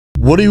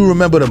what do you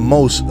remember the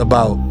most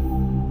about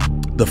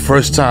the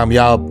first time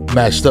y'all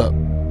matched up?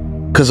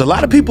 Because a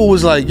lot of people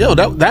was like, yo,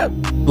 that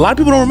a lot of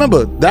people don't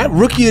remember that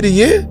rookie of the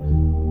year.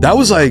 That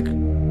was like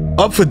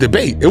up for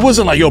debate. It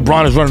wasn't like, yo,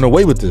 Bron is running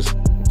away with this.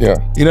 Yeah.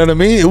 You know what I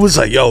mean? It was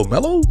like, yo,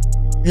 Melo.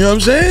 You know what I'm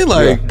saying?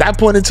 Like that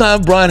point in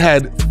time, Bron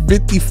had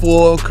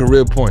 54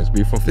 career points,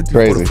 be from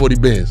 54 to 40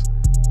 bands.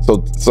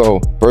 So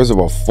first of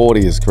all,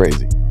 40 is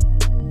crazy.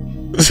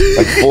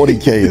 Like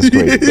 40K is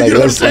crazy. Like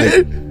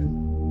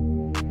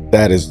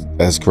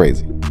that's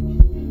crazy.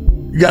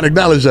 You gotta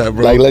acknowledge that,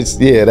 bro. Like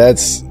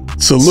that's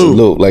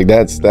salute. Like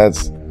that's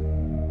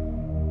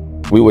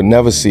we would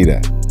never see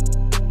that.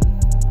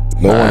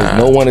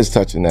 No one is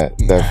touching that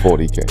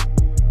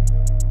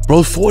 40K.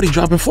 Bro, 40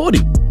 dropping 40.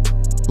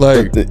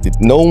 Like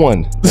no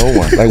one.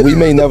 Like we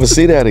may never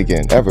see that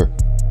again, ever.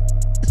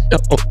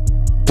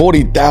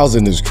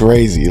 40,000 is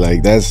crazy.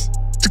 Like that's,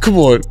 come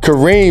on.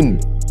 Kareem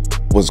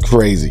was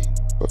crazy.